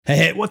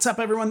Hey, what's up,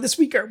 everyone? This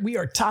week we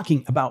are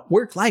talking about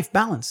work-life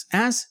balance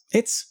as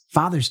it's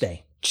Father's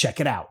Day. Check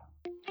it out.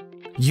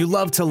 You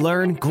love to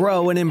learn,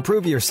 grow, and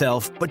improve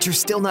yourself, but you're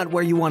still not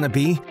where you want to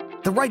be?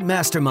 The right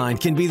mastermind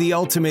can be the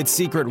ultimate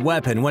secret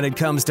weapon when it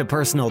comes to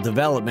personal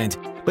development,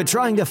 but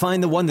trying to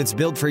find the one that's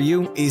built for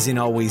you isn't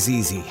always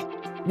easy.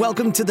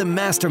 Welcome to the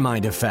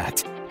Mastermind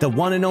Effect, the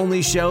one and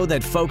only show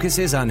that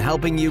focuses on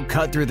helping you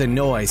cut through the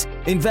noise,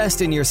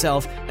 invest in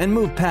yourself, and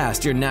move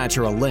past your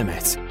natural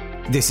limits.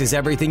 This is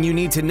everything you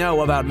need to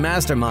know about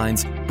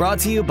masterminds, brought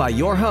to you by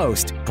your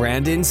host,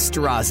 Brandon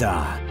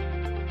Straza.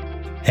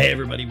 Hey,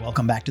 everybody.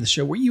 Welcome back to the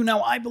show where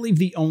I believe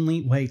the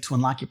only way to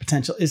unlock your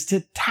potential is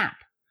to tap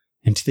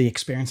into the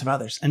experience of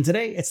others. And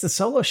today it's the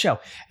solo show,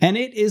 and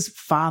it is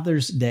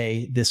Father's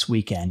Day this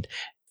weekend.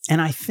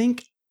 And I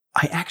think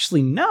I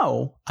actually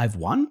know I've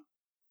won,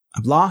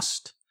 I've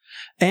lost,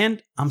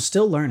 and I'm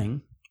still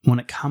learning when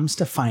it comes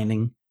to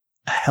finding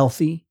a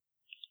healthy,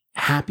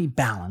 happy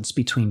balance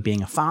between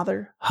being a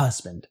father,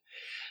 husband,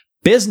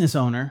 business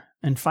owner,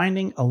 and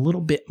finding a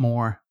little bit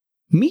more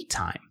me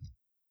time.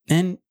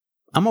 And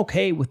I'm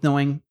okay with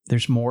knowing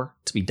there's more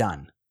to be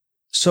done.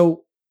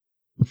 So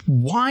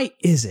why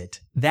is it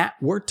that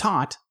we're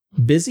taught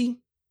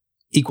busy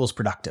equals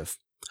productive?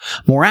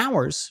 More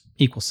hours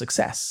equals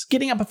success.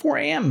 Getting up at 4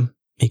 a.m.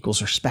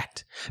 equals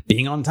respect.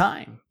 Being on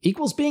time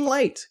equals being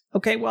late.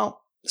 Okay,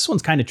 well, this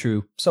one's kind of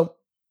true, so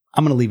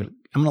I'm going to leave it.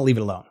 I'm going to leave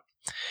it alone.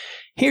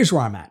 Here's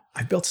where I'm at.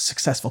 I've built a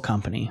successful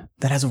company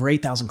that has over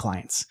 8,000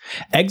 clients.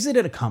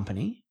 Exited a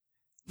company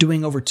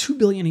doing over $2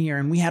 billion a year,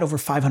 and we had over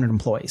 500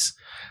 employees.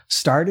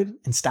 Started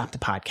and stopped a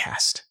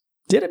podcast.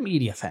 Did a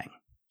media thing.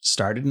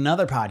 Started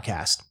another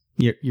podcast.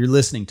 You're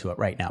listening to it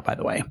right now, by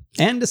the way.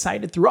 And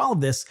decided through all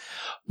of this,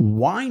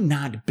 why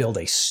not build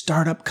a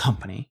startup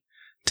company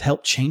to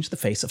help change the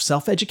face of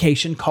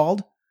self-education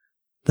called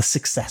The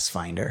Success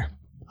Finder.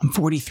 I'm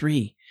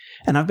 43,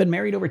 and I've been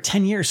married over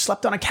 10 years,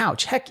 slept on a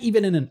couch, heck,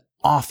 even in an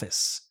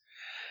office.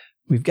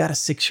 We've got a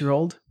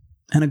 6-year-old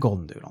and a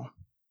golden doodle.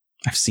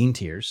 I've seen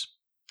tears,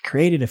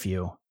 created a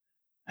few,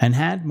 and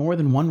had more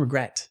than one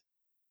regret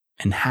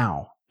in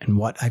how and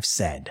what I've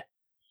said.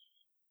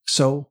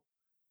 So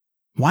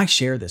why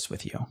share this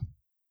with you?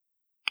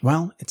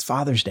 Well, it's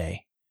Father's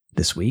Day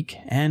this week,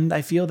 and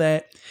I feel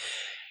that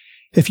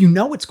if you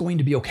know it's going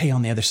to be okay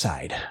on the other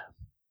side,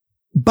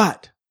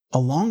 but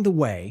along the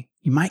way,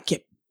 you might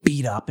get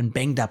beat up and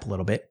banged up a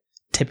little bit.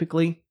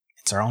 Typically,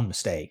 it's our own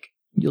mistake.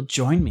 You'll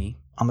join me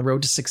on the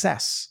road to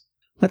success.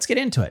 Let's get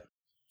into it.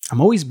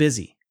 I'm always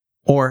busy.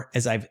 Or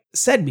as I've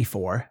said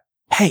before,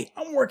 hey,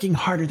 I'm working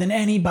harder than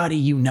anybody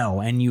you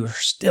know, and you're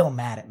still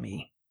mad at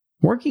me.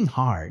 Working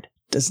hard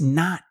does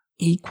not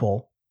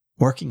equal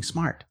working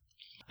smart.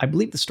 I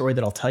believe the story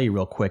that I'll tell you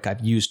real quick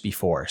I've used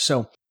before.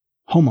 So,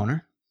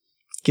 homeowner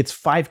gets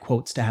 5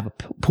 quotes to have a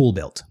pool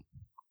built.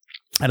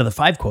 Out of the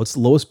 5 quotes,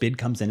 the lowest bid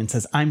comes in and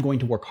says, I'm going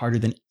to work harder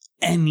than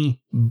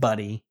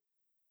anybody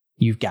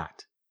you've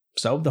got.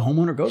 So the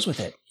homeowner goes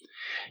with it.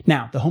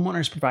 Now, the homeowner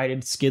has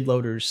provided skid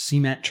loaders,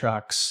 cement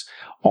trucks,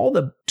 all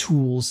the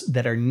tools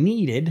that are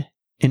needed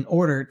in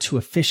order to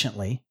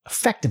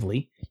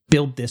effectively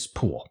build this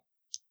pool.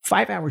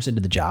 5 hours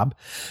into the job,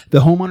 the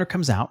homeowner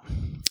comes out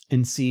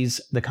and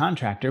sees the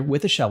contractor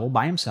with a shovel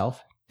by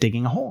himself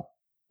digging a hole.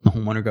 The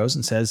homeowner goes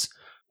and says,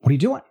 what are you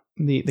doing?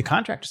 The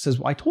contractor says,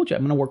 well, I told you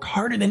I'm going to work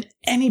harder than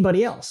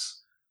anybody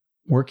else.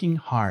 Working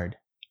hard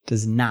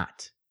does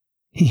not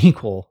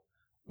equal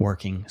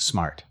working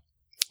smart.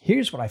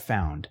 Here's what I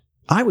found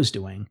I was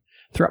doing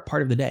throughout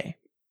part of the day.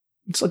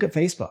 Let's look at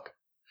Facebook.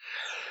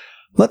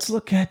 Let's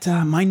look at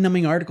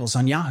mind-numbing articles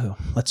on Yahoo.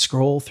 Let's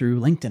scroll through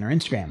LinkedIn or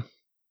Instagram.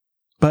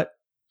 But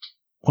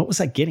what was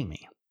that getting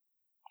me?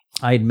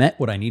 I had met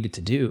what I needed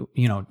to do,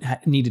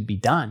 needed to be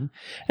done,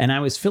 and I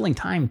was filling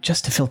time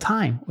just to fill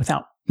time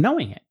without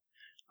knowing it.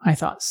 I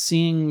thought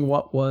seeing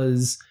what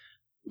was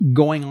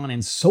going on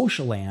in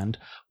social land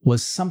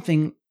was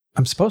something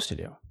I'm supposed to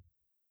do.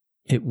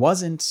 It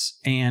wasn't,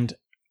 and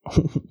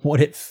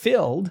what it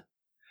filled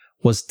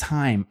was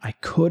time I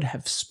could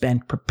have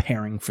spent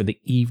preparing for the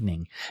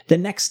evening, the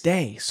next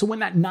day. So when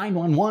that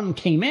 911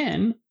 came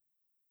in,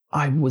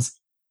 I was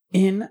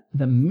in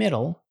the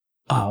middle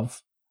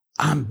of,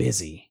 I'm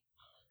busy.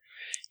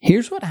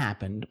 Here's what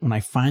happened when I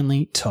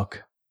finally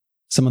took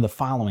some of the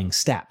following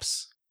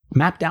steps,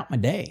 mapped out my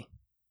day,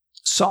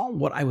 saw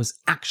what I was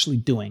actually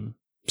doing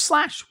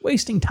 /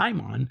 wasting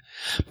time on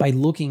by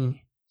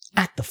looking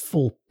at the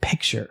full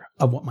picture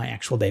of what my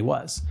actual day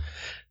was.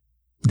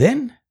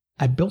 Then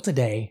I built a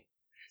day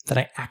that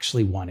I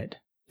actually wanted,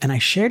 and I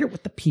shared it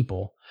with the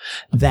people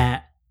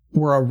that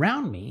were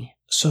around me,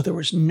 so there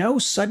was no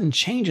sudden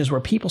changes where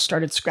people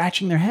started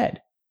scratching their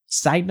head.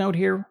 Side note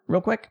here,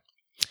 real quick.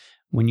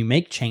 When you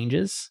make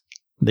changes,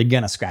 they're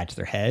going to scratch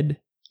their head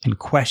and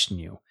question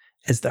you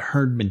as the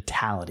herd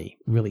mentality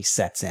really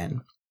sets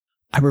in.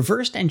 I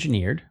reversed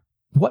engineered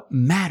what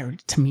mattered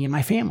to me and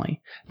my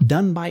family,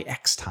 done by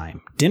X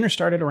time. Dinner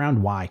started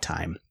around Y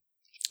time.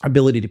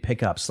 Ability to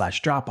pick up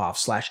 / drop off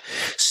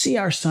 / see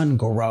our son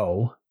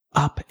grow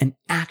up and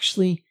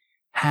actually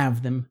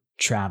have them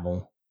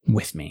travel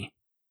with me.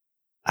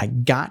 I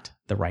got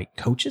the right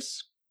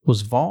coaches,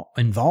 was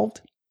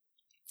involved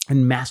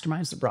in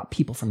masterminds that brought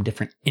people from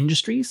different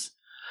industries.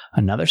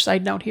 Another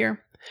side note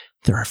here,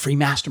 there are free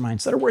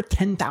masterminds that are worth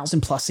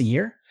 $10,000 plus a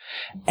year,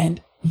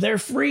 and they're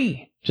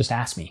free. Just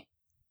ask me.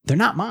 They're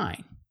not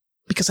mine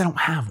because I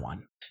don't have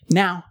one.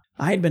 Now,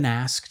 I had been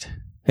asked,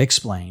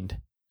 explained,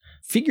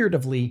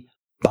 figuratively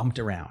bumped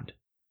around,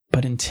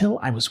 but until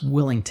I was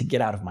willing to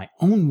get out of my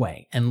own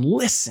way and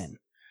listen,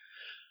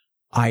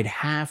 I'd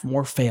have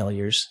more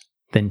failures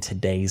than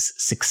today's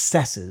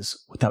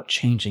successes without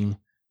changing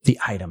the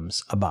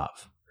items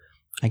above.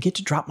 I get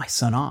to drop my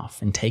son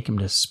off and take him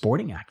to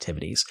sporting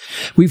activities.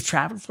 We've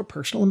traveled for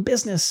personal and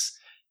business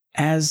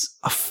as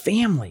a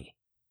family.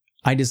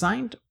 I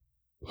designed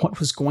what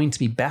was going to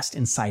be best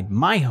inside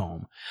my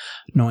home,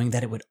 knowing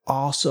that it would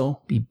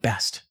also be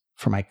best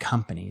for my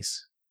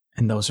companies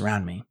and those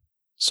around me.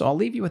 So I'll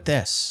leave you with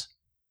this.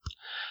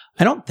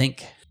 I don't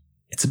think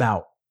it's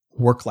about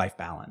work-life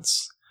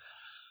balance.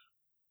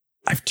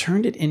 I've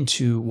turned it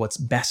into what's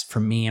best for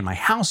me and my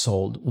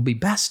household will be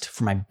best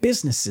for my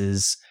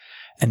businesses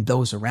and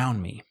those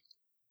around me.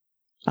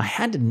 I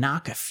had to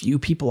knock a few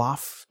people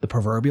off the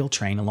proverbial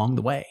train along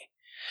the way.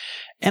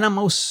 And I'm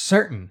most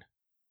certain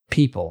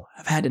people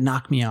have had to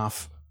knock me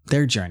off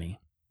their journey.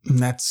 And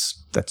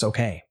that's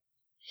okay.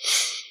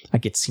 I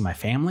get to see my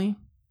family,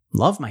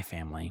 love my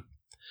family.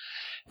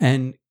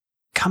 And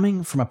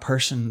coming from a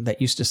person that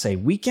used to say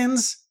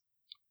weekends,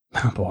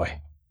 oh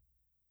boy,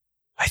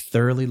 I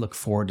thoroughly look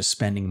forward to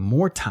spending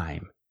more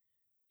time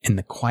in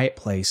the quiet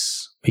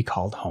place we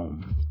called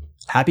home.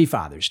 Happy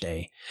Father's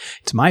Day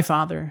to my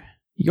father,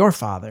 your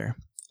father,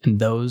 and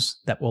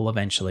those that will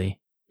eventually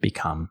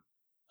become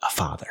a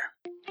father.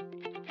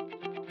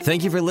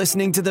 Thank you for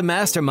listening to The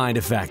Mastermind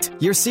Effect,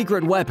 your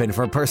secret weapon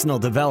for personal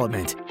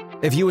development.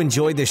 If you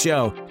enjoyed the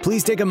show,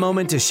 please take a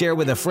moment to share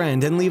with a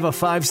friend and leave a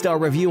 5-star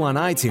review on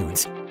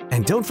iTunes.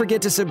 And don't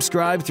forget to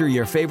subscribe through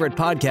your favorite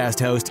podcast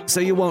host so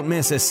you won't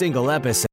miss a single episode.